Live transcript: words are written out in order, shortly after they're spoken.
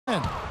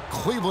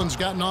Cleveland's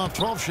gotten off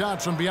 12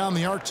 shots from beyond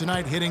the arc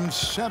tonight, hitting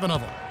 7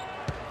 of them.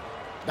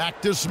 Back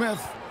to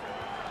Smith.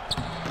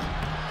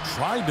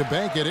 Tried to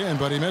bank it in,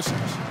 but he misses.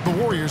 The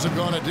Warriors have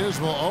gone a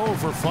dismal 0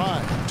 for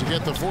 5 to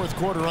get the fourth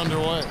quarter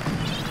underway.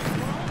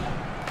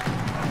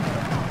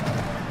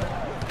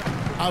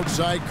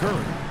 Outside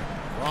Curry.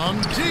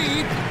 From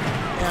deep.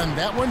 And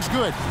that one's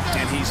good.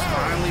 And he's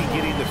finally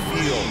getting the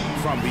feel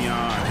from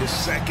beyond. His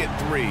second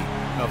 3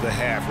 of the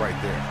half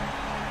right there.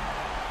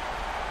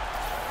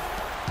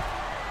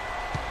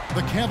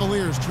 The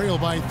Cavaliers trail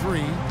by 3.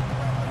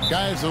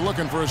 Guys are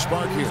looking for a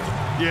spark here.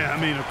 Yeah, I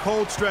mean, a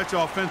cold stretch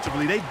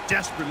offensively. They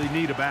desperately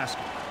need a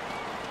basket.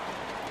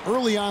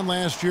 Early on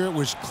last year, it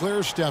was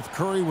clear Steph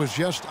Curry was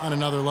just on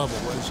another level.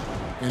 Was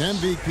an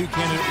MVP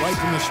candidate right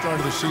from the start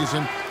of the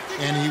season,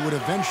 and he would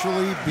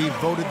eventually be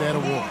voted that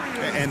award.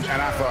 And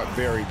I thought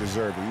very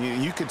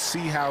deserving. You could see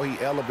how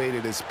he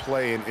elevated his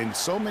play, and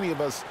so many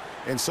of us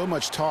and so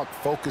much talk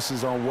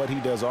focuses on what he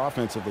does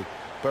offensively.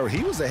 But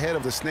he was ahead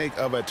of the snake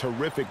of a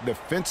terrific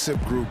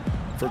defensive group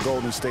for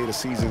Golden State a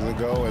season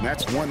ago, and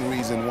that's one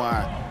reason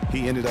why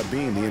he ended up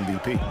being the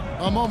MVP.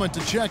 A moment to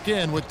check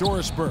in with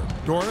Doris Burke.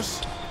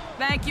 Doris?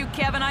 Thank you,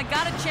 Kevin. I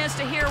got a chance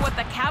to hear what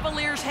the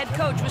Cavaliers head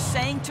coach was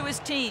saying to his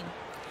team.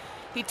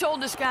 He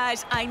told us,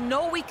 guys, I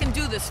know we can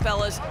do this,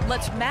 fellas.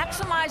 Let's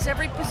maximize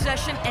every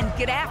possession and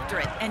get after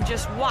it, and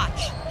just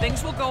watch.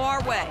 Things will go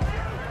our way.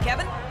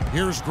 Kevin?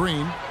 Here's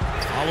Green,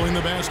 following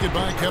the basket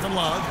by Kevin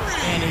Love,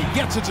 and he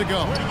gets it to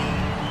go.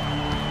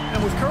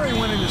 And with Curry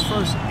winning his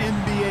first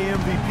NBA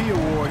MVP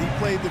award, he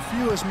played the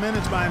fewest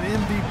minutes by an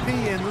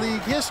MVP in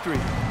league history,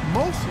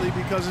 mostly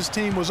because his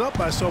team was up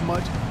by so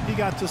much, he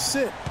got to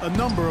sit a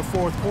number of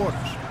fourth quarters.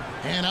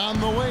 And on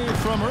the way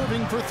from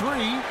Irving for 3.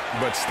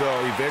 But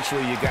still,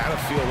 eventually you got to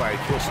feel like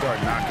he'll start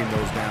knocking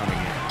those down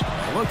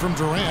again. A look from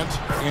Durant,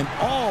 and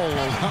all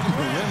around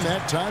the rim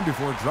that time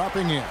before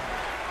dropping in.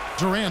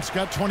 Durant's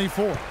got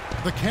 24.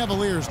 The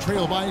Cavaliers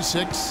trail by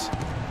 6.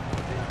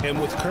 And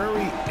with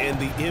Curry and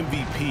the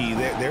MVP,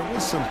 there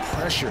was some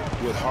pressure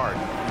with Harden.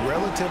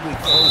 Relatively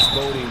close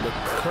voting, but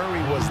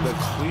Curry was the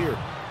clear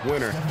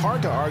winner.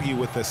 Hard to argue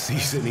with the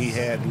season he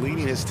had,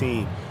 leading his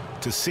team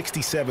to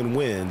 67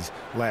 wins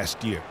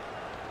last year.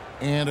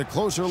 And a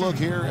closer look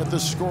here at the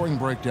scoring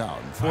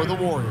breakdown for the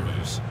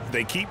Warriors.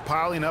 They keep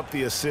piling up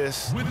the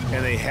assists,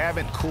 and they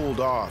haven't cooled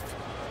off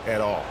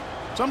at all.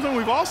 Something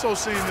we've also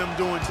seen them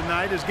doing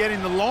tonight is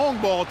getting the long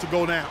ball to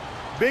go down.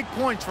 Big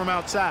points from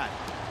outside.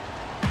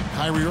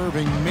 Kyrie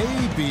Irving may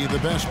be the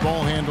best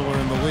ball handler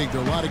in the league.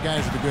 There are a lot of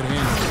guys with a good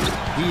handle.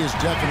 He is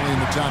definitely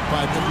in the top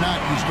 5. If not,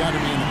 he's got to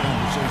be in the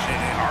conversation.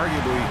 And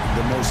arguably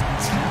the most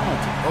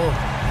talented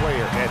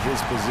player at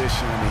his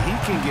position. I mean, he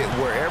can get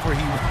wherever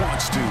he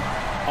wants to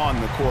on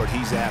the court.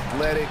 He's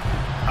athletic,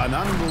 an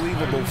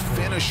unbelievable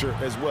finisher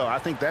as well. I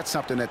think that's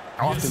something that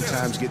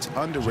oftentimes gets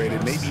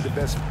underrated. Maybe the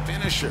best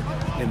finisher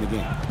in the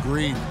game.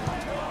 Agreed.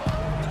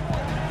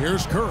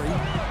 Here's Curry,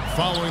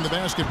 following the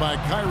basket by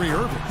Kyrie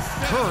Irving.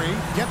 Curry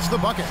gets the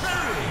bucket.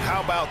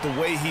 How about the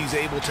way he's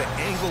able to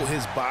angle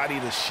his body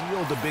to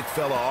shield the big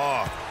fella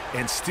off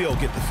and still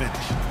get the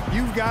finish?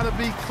 You've got to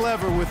be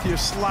clever with your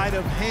sleight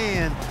of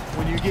hand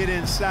when you get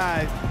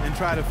inside and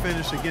try to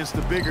finish against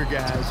the bigger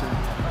guys.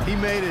 And he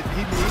made it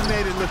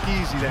look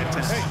easy that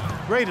time.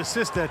 Hey, great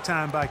assist that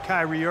time by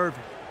Kyrie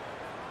Irving.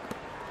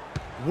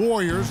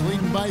 Warriors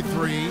leading by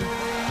 3.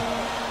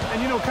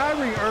 And you know,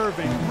 Kyrie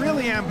Irving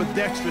really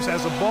ambidextrous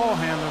as a ball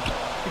handler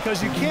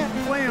because you can't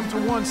play him to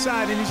one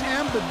side, and he's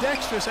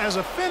ambidextrous as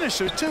a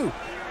finisher too.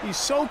 He's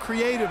so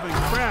creative and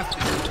crafty.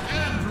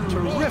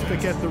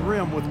 Terrific at the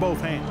rim with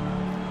both hands.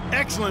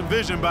 Excellent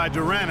vision by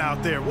Durant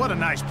out there. What a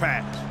nice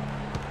pass.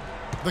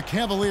 The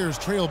Cavaliers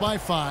trail by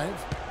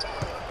 5.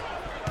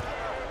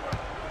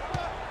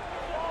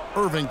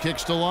 Irving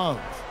kicks to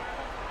Love.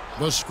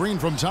 The screen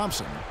from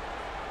Thompson.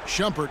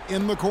 Shumpert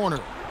in the corner.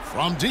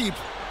 From deep.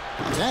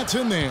 That's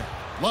in there.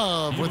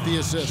 Love with the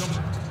assist.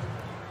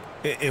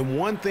 And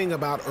one thing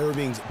about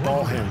Irving's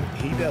ball handling,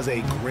 he does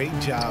a great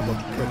job of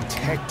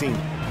protecting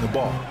the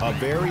ball. A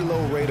very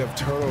low rate of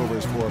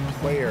turnovers for a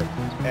player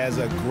as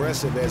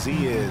aggressive as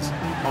he is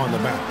on the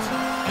bounce.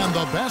 And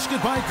the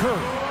basket by Curry.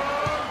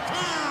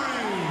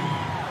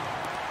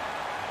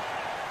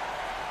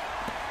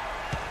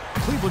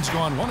 Cleveland's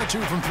gone 1 of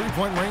 2 from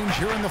three-point range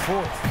here in the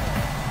fourth.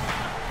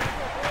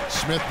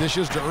 Smith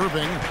dishes to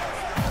Irving.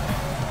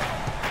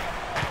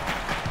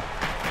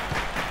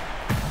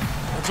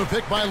 It's a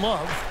pick by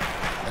Love.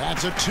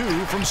 That's a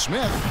 2 from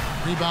Smith.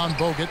 Rebound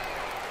Bogut.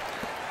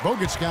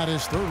 Bogut's got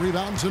his 3rd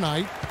rebound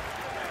tonight.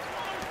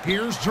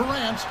 Here's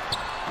Durant.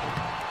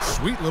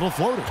 Sweet little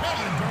floater.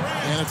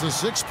 And it's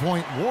a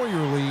 6-point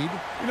Warrior lead.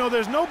 You know,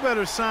 there's no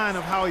better sign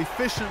of how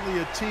efficiently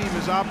a team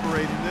is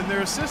operating than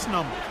their assist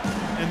numbers.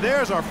 And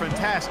theirs are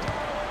fantastic.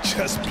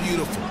 Just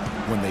beautiful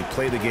when they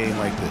play the game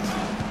like this.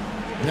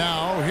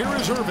 Now, here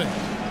is Irving.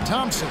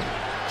 Thompson.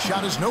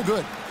 Shot is no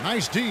good.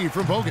 Nice D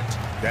from Bogut.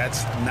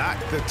 That's not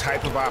the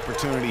type of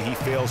opportunity he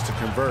fails to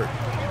convert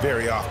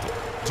very often.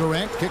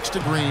 Durant kicks to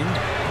Green.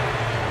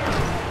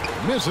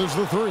 Misses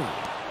the 3.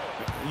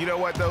 You know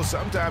what, though?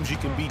 Sometimes you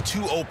can be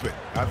too open.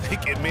 I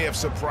think it may have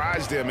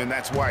surprised him, and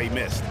that's why he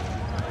missed.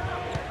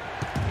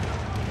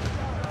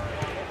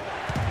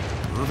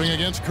 Irving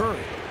against Curry.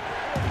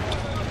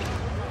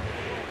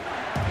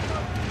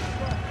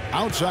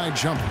 Outside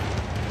jumper.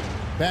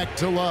 Back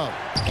to Love.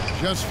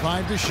 Just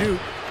 5 to shoot.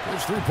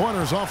 His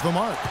three-pointers off the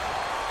mark.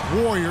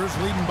 Warriors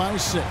leading by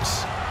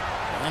 6.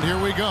 And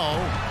here we go.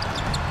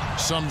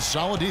 Some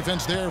solid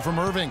defense there from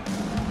Irving.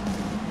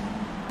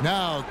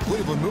 Now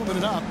Cleveland moving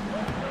it up.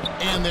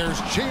 And there's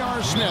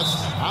J.R. Smith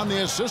on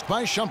the assist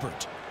by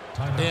Shumpert.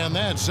 And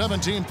that's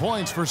 17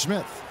 points for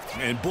Smith.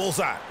 And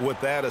bullseye with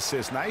that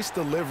assist. Nice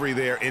delivery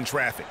there in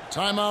traffic.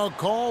 Timeout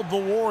called the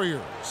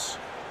Warriors.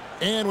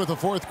 And with the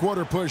fourth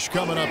quarter push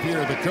coming up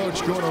here, the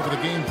coach going over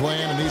the game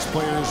plan, and these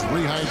players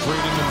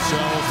rehydrating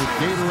themselves with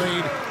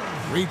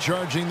Gatorade,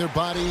 recharging their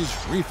bodies,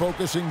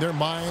 refocusing their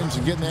minds,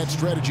 and getting that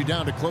strategy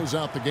down to close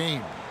out the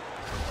game.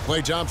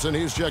 Klay Thompson,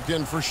 he's checked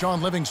in for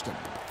Sean Livingston.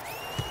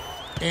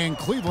 And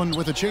Cleveland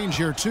with a change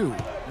here, too.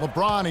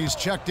 LeBron, he's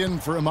checked in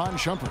for Iman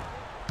Shumpert.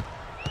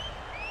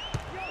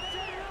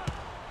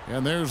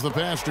 And there's the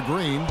pass to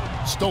Green,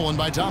 stolen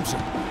by Thompson.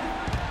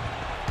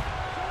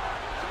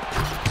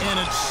 And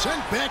it's sent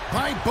back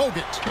by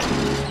Bogut.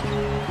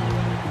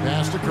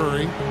 Pass to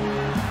Curry.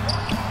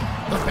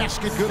 The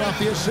basket good off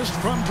the assist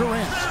from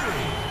Durant.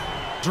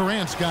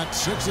 Durant's got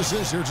 6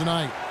 assists here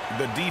tonight.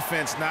 The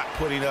defense not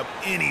putting up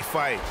any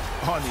fight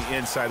on the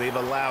inside. They've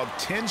allowed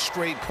 10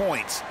 straight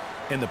points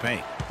in the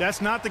paint.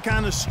 That's not the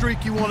kind of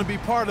streak you want to be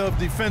part of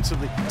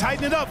defensively.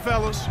 Tighten it up,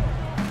 fellas.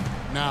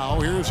 Now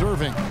here's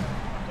Irving.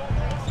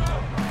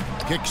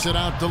 Kicks it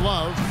out to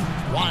Love.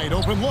 Wide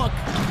open look.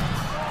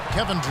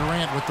 Kevin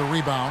Durant with the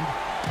rebound.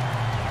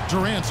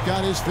 Durant's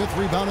got his 5th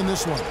rebound in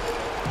this one.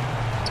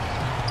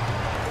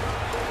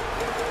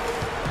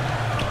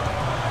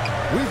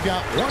 We've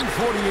got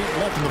 1:48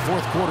 left in the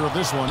fourth quarter of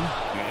this one.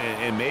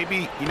 And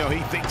maybe, you know,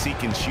 he thinks he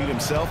can shoot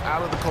himself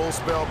out of the cold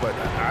spell, but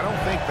I don't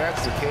think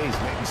that's the case.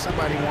 Maybe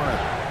somebody want to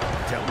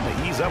tell him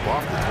to ease up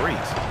off the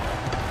threes.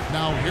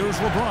 Now here's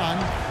LeBron.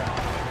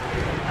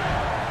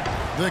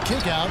 The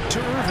kick out to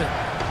Irving.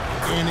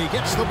 And he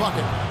gets the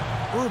bucket.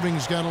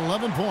 Irving's got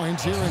 11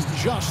 points here in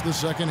just the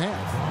second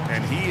half.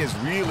 And he is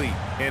really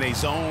in a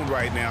zone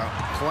right now,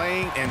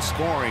 playing and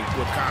scoring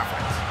with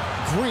confidence.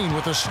 Green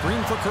with a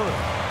screen for Curry.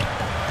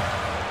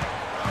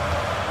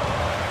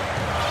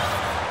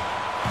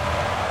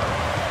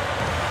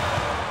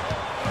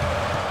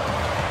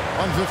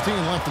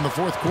 .115 left in the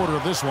fourth quarter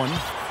of this one.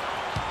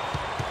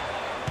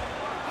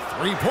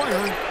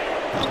 Three-pointer.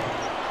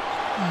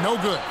 No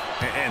good.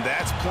 And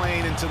that's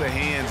playing into the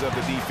hands of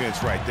the defense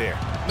right there.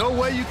 No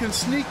way you can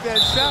sneak that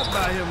shot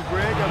by him,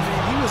 Greg. I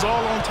mean, he was all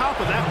on top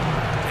of that one.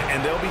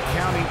 And they'll be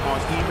counting on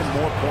even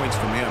more points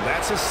from him.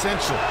 That's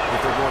essential if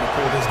they're going to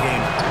pull this game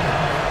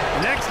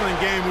out. An excellent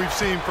game we've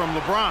seen from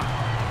LeBron.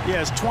 He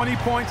has 20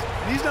 points.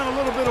 He's done a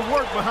little bit of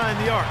work behind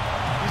the arc.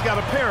 He's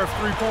got a pair of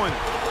three-pointers.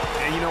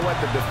 And you know what?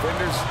 The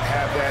defenders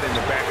have that in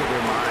the back of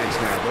their minds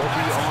now. They'll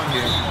be on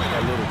him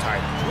a little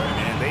tighter.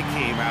 And they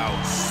came out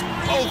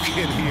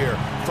smoking here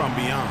from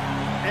beyond.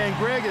 And,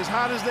 Greg, as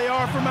hot as they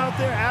are from out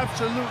there,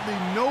 absolutely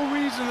no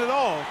reason at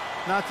all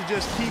not to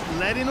just keep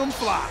letting them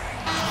fly.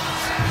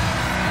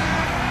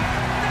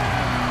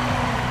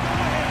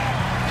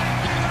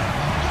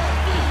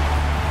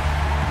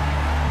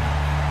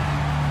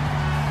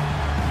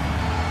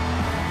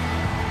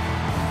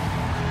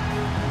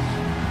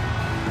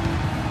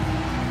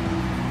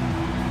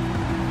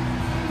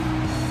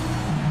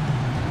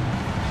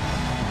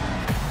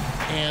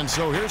 And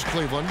so here's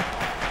Cleveland.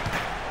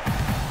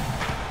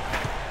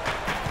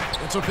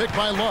 It's a pick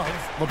by Love.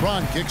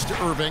 LeBron kicks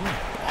to Irving.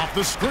 Off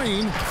the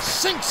screen.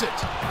 Sinks it.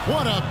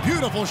 What a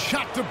beautiful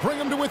shot to bring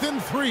him to within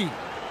 3.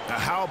 Now,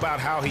 how about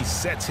how he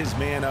sets his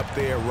man up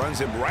there, runs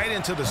him right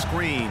into the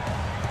screen,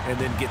 and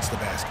then gets the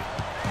basket.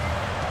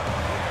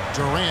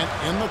 Durant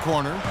in the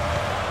corner.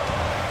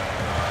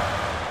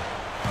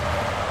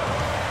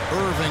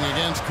 Irving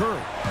against Curry.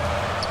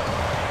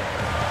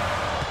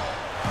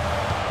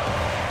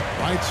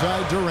 Right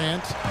side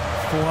Durant.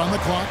 4 on the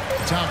clock.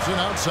 Thompson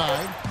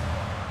outside.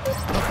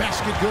 The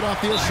basket good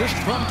off the assist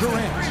from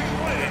Durant.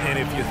 And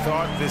if you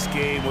thought this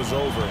game was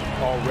over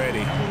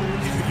already,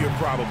 you're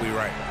probably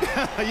right.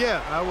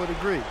 Yeah, I would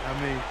agree.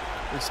 I mean,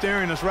 it's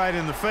staring us right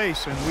in the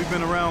face, and we've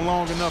been around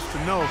long enough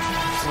to know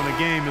when a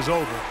game is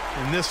over.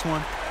 And this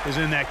one is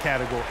in that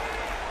category.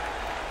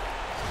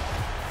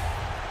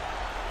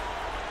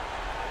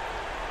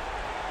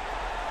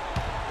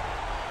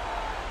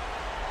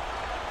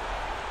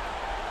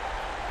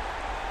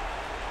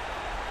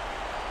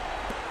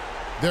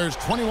 There's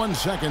 21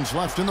 seconds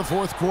left in the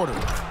fourth quarter.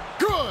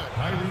 Good!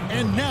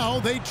 And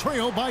now they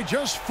trail by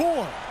just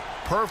 4.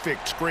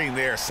 Perfect screen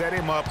there. Set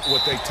him up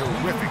with a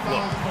terrific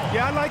look.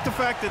 Yeah, I like the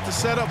fact that the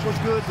setup was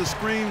good, the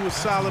screen was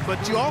solid,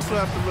 but you also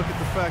have to look at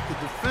the fact that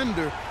the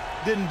defender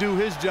didn't do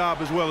his job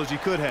as well as he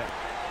could have.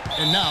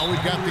 And now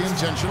we've got the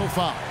intentional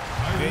foul.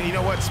 And you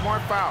know what?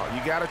 Smart foul.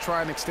 You got to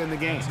try and extend the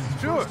game.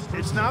 Sure,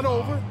 it's not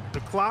over.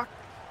 The clock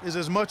is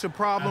as much a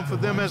problem for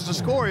them as the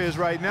score is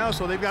right now,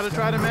 so they've got to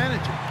try to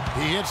manage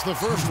it. He hits the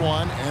first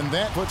one, and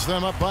that puts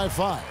them up by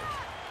 5.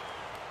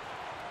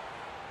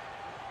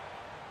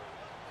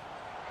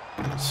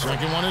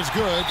 Second one is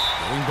good,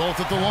 hitting both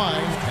at the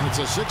line, and it's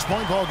a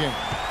 6-point ball game.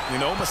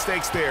 No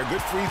mistakes there.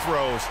 Good free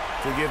throws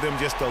to give them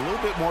just a little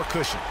bit more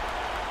cushion.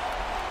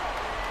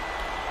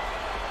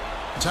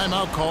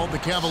 Timeout called the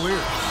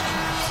Cavaliers.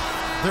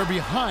 They're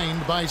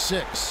behind by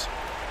 6.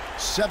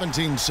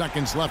 17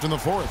 seconds left in the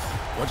fourth.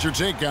 What's your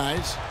take,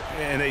 guys?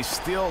 And they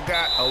still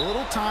got a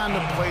little time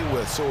to play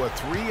with, so a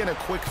 3 and a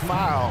quick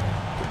foul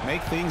could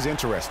make things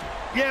interesting.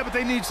 Yeah, but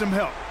they need some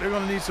help. They're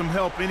going to need some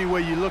help any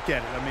way you look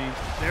at it. I mean,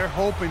 they're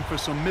hoping for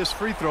some missed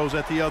free throws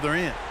at the other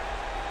end.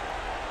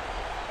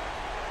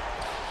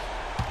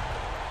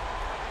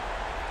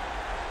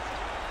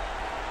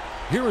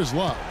 Here is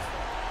Love.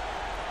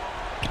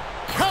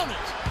 Count it!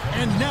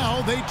 And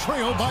now they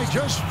trail by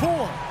just 4.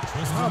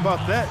 How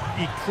about that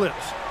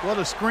eclipse? What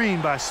a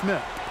screen by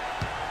Smith.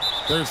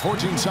 There's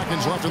 14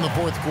 seconds left in the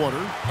fourth quarter.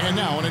 And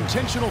now an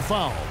intentional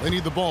foul. They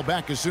need the ball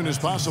back as soon as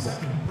possible.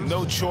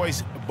 No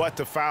choice but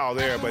to foul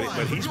there, but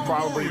he's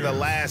probably the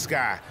last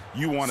guy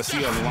you want to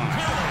see on the line.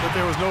 But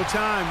there was no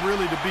time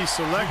really to be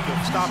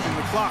selective. Stopping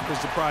the clock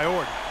was the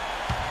priority.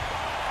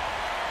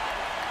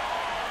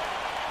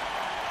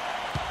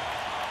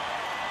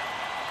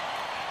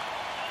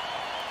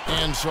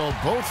 And so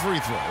both free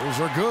throws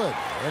are good.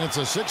 And it's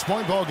a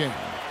 6-point ball game.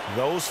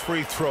 Those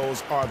free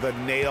throws are the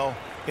nail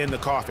in the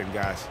coffin,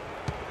 guys.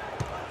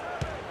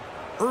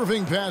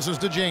 Irving passes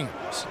to James.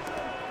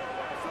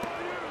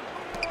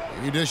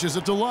 He dishes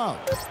it to Love.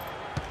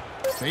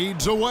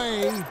 Fades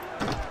away.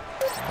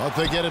 But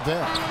they get it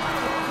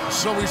back.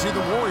 So we see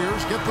the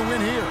Warriors get the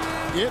win here.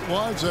 It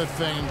was a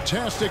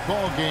fantastic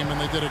ball game,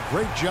 and they did a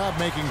great job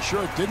making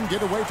sure it didn't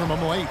get away from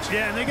them late.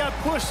 Yeah, and they got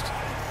pushed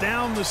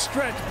down the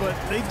stretch, but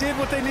they did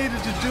what they needed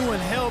to do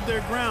and held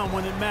their ground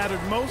when it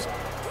mattered most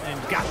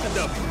and got the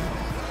W.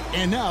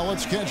 And now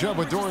let's catch up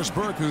with Doris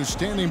Burke, who's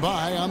standing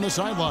by on the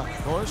sideline.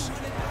 Doris?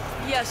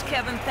 Yes,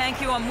 Kevin, thank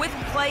you. I'm with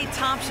Klay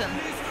Thompson.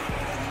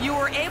 You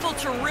were able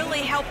to really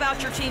help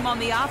out your team on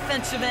the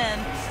offensive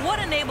end. What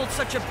enabled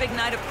such a big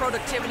night of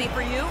productivity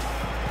for you?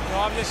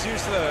 I'm just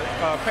used to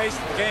the pace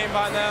of the game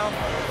by now,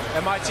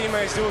 and my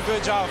teammates do a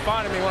good job of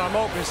finding me when I'm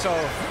open, so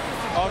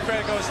all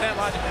credit goes to them.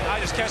 I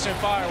just catch and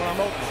fire when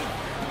I'm open.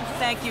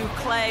 Thank you,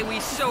 Klay. We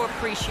so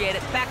appreciate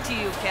it. Back to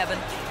you, Kevin.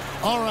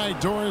 All right,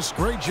 Doris,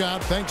 great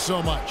job. Thanks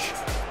so much.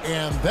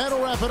 And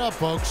that'll wrap it up,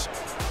 folks.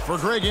 For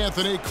Greg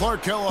Anthony,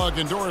 Clark Kellogg,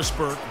 and Doris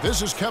Burke,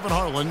 this is Kevin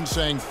Harlan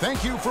saying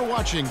thank you for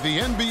watching the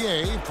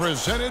NBA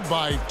presented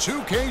by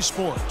 2K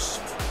Sports.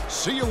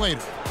 See you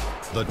later.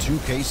 The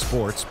 2K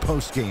Sports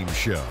postgame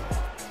show.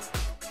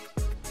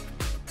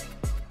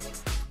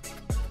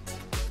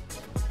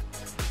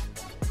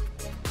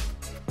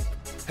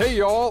 Hey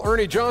y'all,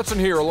 Ernie Johnson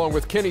here along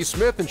with Kenny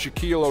Smith and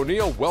Shaquille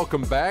O'Neal.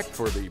 Welcome back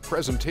for the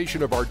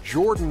presentation of our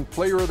Jordan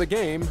Player of the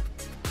Game,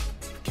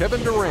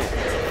 Kevin Durant.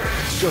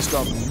 Just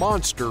a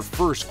monster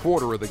first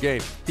quarter of the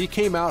game. He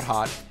came out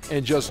hot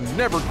and just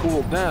never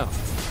cooled down.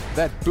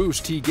 That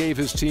boost he gave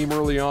his team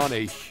early on,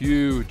 a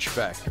huge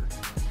factor.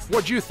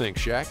 What'd you think,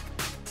 Shaq?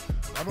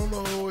 I don't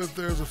know if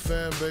there's a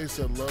fan base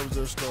that loves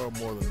their star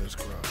more than this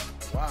crowd.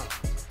 Wow.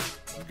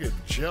 I'm getting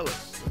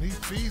jealous, and he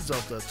feeds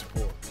off that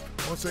support.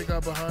 Once they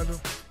got behind him,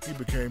 he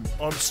became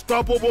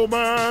unstoppable,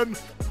 man.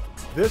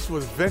 This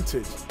was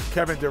vintage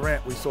Kevin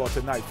Durant we saw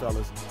tonight,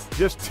 fellas.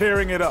 Just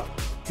tearing it up.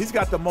 He's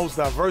got the most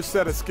diverse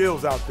set of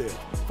skills out there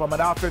from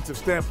an offensive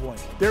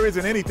standpoint. There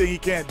isn't anything he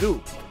can't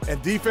do.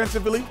 And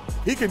defensively,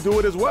 he can do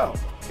it as well.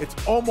 It's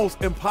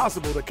almost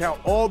impossible to count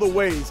all the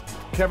ways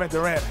Kevin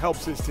Durant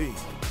helps his team.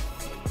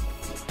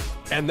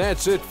 And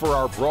that's it for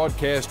our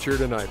broadcast here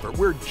tonight. But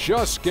we're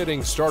just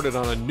getting started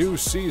on a new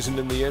season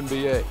in the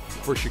NBA.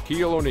 For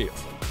Shaquille O'Neal,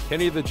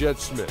 Kenny the Jet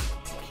Smith,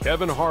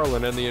 Kevin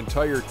Harlan, and the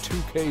entire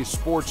 2K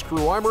Sports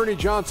crew, I'm Ernie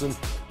Johnson.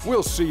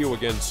 We'll see you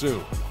again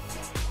soon.